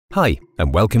Hi,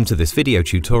 and welcome to this video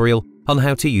tutorial on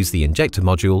how to use the injector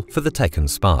module for the Tekken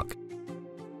Spark.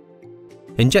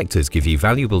 Injectors give you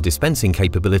valuable dispensing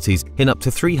capabilities in up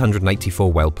to 384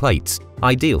 well plates,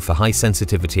 ideal for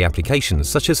high-sensitivity applications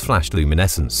such as flash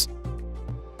luminescence.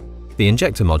 The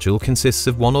injector module consists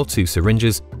of 1 or 2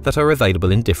 syringes that are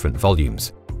available in different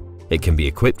volumes. It can be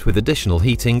equipped with additional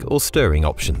heating or stirring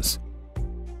options.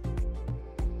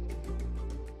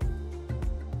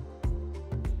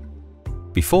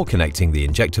 Before connecting the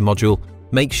injector module,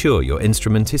 make sure your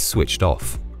instrument is switched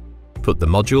off. Put the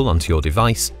module onto your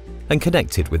device and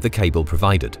connect it with the cable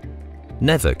provided.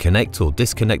 Never connect or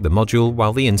disconnect the module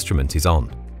while the instrument is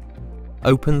on.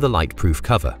 Open the light-proof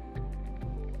cover.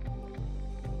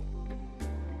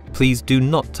 Please do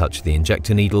not touch the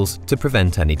injector needles to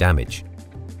prevent any damage.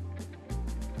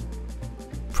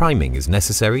 Priming is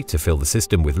necessary to fill the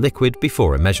system with liquid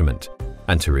before a measurement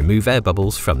and to remove air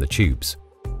bubbles from the tubes.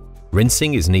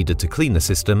 Rinsing is needed to clean the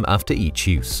system after each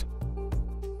use.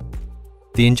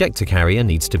 The injector carrier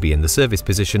needs to be in the service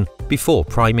position before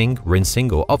priming,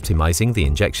 rinsing or optimizing the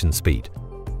injection speed.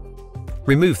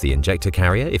 Remove the injector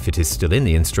carrier if it is still in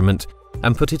the instrument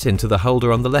and put it into the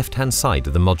holder on the left-hand side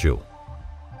of the module.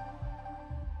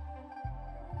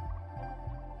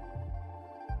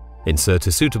 Insert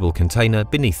a suitable container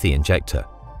beneath the injector.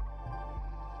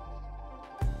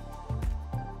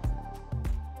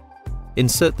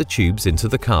 Insert the tubes into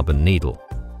the carbon needle.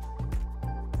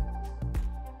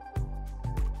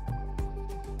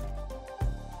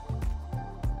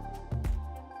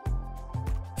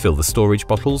 Fill the storage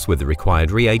bottles with the required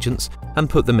reagents and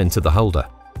put them into the holder.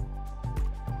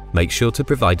 Make sure to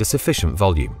provide a sufficient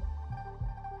volume.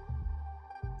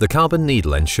 The carbon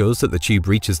needle ensures that the tube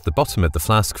reaches the bottom of the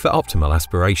flask for optimal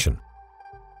aspiration.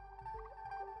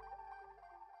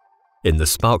 In the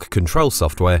Spark control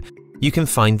software, you can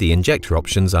find the injector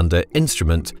options under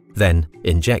Instrument, then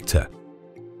Injector.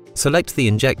 Select the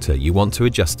injector you want to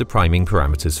adjust the priming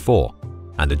parameters for,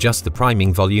 and adjust the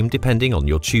priming volume depending on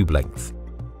your tube length.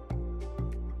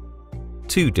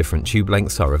 2 different tube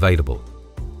lengths are available.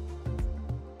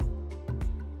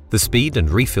 The speed and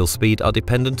refill speed are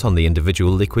dependent on the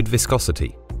individual liquid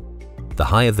viscosity. The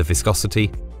higher the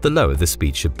viscosity, the lower the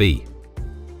speed should be.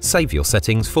 Save your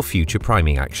settings for future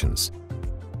priming actions.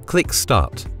 Click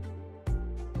Start.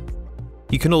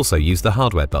 You can also use the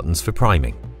hardware buttons for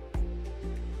priming.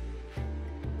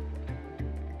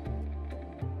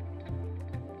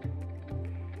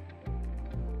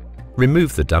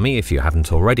 Remove the dummy if you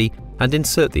haven't already and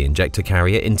insert the injector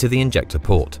carrier into the injector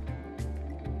port.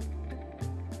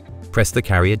 Press the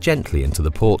carrier gently into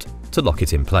the port to lock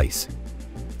it in place.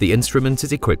 The instrument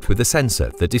is equipped with a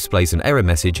sensor that displays an error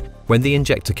message when the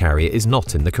injector carrier is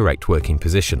not in the correct working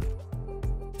position.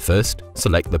 First,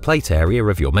 select the plate area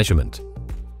of your measurement.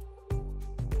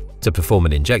 To perform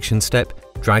an injection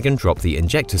step, drag and drop the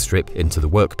injector strip into the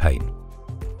work pane.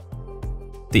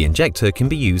 The injector can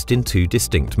be used in 2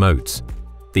 distinct modes.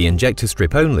 The injector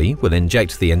strip only will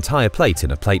inject the entire plate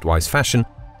in a plate-wise fashion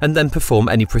and then perform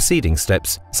any preceding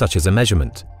steps, such as a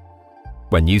measurement.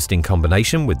 When used in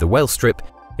combination with the well strip,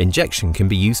 injection can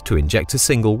be used to inject a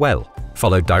single well,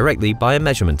 followed directly by a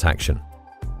measurement action.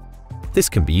 This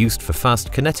can be used for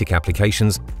fast kinetic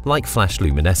applications like flash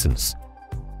luminescence.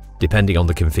 Depending on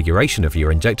the configuration of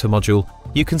your injector module,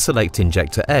 you can select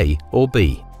injector A or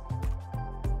B.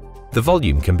 The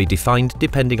volume can be defined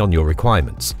depending on your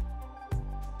requirements.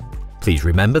 Please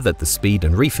remember that the speed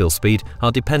and refill speed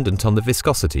are dependent on the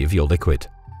viscosity of your liquid.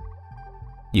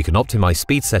 You can optimize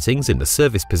speed settings in the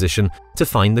service position to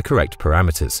find the correct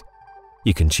parameters.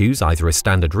 You can choose either a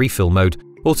standard refill mode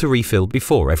or to refill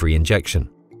before every injection.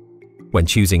 When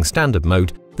choosing standard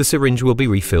mode, the syringe will be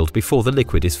refilled before the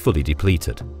liquid is fully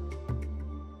depleted.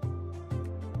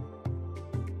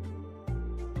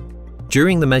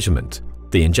 During the measurement,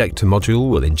 the injector module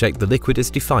will inject the liquid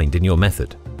as defined in your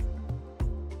method.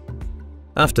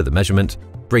 After the measurement,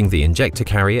 bring the injector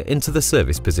carrier into the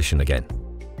service position again.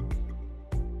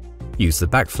 Use the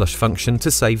backflush function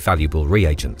to save valuable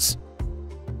reagents.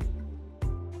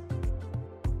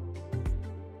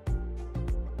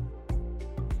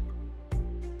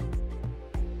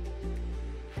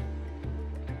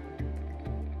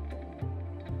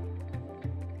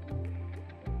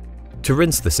 To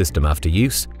rinse the system after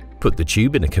use, put the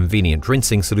tube in a convenient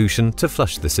rinsing solution to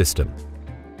flush the system.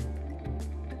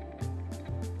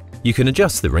 You can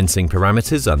adjust the rinsing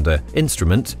parameters under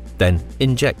Instrument, then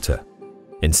Injector.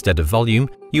 Instead of volume,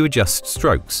 you adjust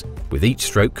strokes, with each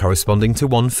stroke corresponding to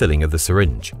 1 filling of the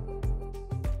syringe.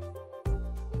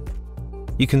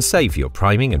 You can save your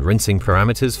priming and rinsing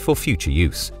parameters for future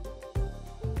use.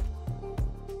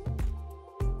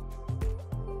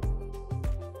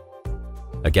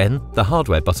 Again, the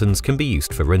hardware buttons can be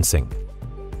used for rinsing.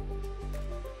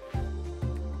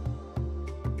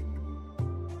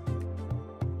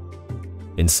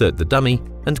 Insert the dummy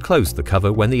and close the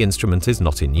cover when the instrument is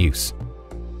not in use.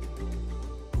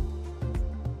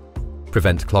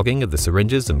 Prevent clogging of the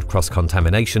syringes and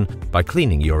cross-contamination by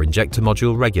cleaning your injector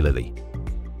module regularly.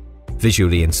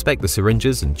 Visually inspect the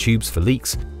syringes and tubes for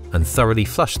leaks and thoroughly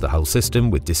flush the whole system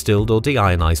with distilled or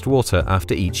deionized water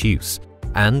after each use,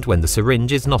 and when the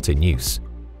syringe is not in use.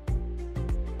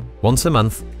 Once a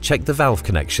month, check the valve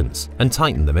connections and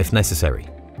tighten them if necessary.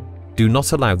 Do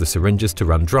not allow the syringes to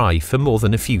run dry for more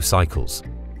than a few cycles.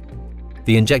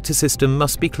 The injector system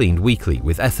must be cleaned weekly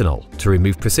with ethanol to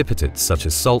remove precipitates such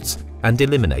as salts and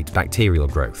eliminate bacterial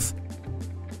growth.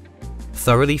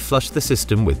 Thoroughly flush the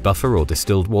system with buffer or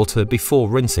distilled water before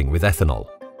rinsing with ethanol.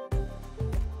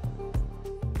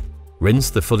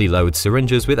 Rinse the fully lowered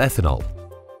syringes with ethanol.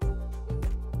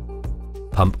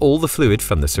 Pump all the fluid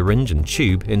from the syringe and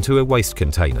tube into a waste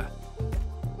container.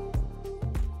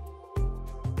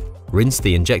 Rinse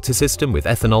the injector system with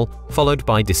ethanol, followed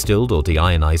by distilled or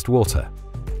deionized water.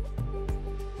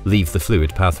 Leave the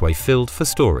fluid pathway filled for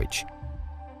storage.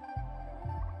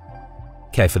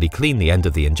 Carefully clean the end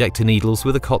of the injector needles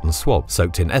with a cotton swab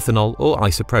soaked in ethanol or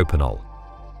isopropanol.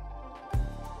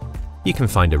 You can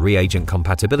find a reagent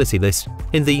compatibility list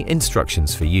in the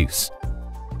Instructions for Use.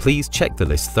 Please check the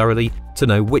list thoroughly to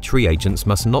know which reagents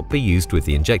must not be used with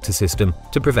the injector system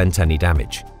to prevent any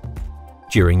damage.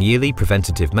 During yearly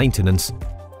preventative maintenance,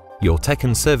 your tech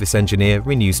and service engineer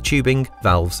renews tubing,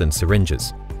 valves and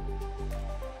syringes.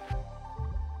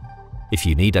 If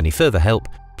you need any further help,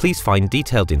 please find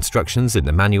detailed instructions in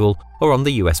the manual or on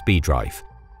the USB drive.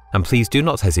 And please do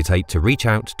not hesitate to reach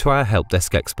out to our help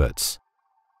desk experts.